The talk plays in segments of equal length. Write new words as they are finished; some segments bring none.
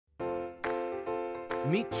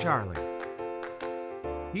Meet Charlie.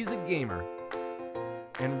 He's a gamer,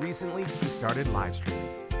 and recently he started Livestream.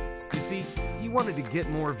 You see, he wanted to get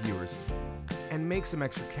more viewers and make some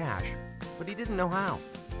extra cash, but he didn't know how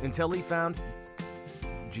until he found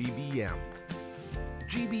GBM.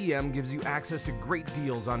 GBM gives you access to great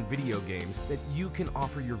deals on video games that you can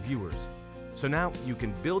offer your viewers. So now you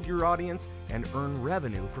can build your audience and earn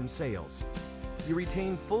revenue from sales. You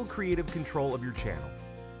retain full creative control of your channel.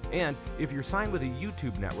 And if you're signed with a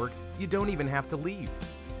YouTube network, you don't even have to leave.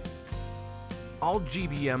 All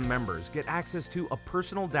GBM members get access to a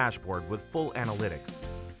personal dashboard with full analytics.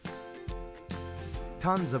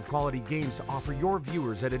 Tons of quality games to offer your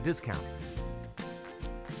viewers at a discount.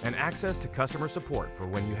 And access to customer support for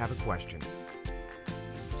when you have a question.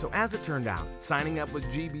 So as it turned out, signing up with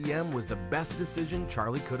GBM was the best decision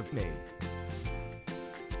Charlie could have made.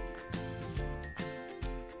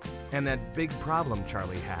 And that big problem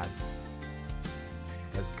Charlie had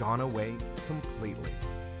has gone away completely.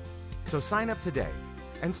 So sign up today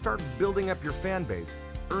and start building up your fan base,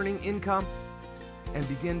 earning income, and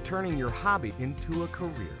begin turning your hobby into a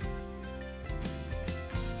career.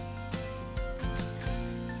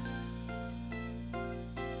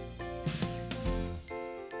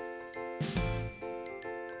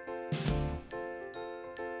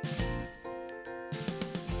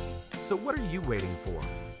 So what are you waiting for?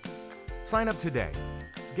 Sign up today.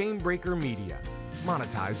 GameBreaker Media.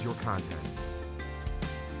 Monetize your content.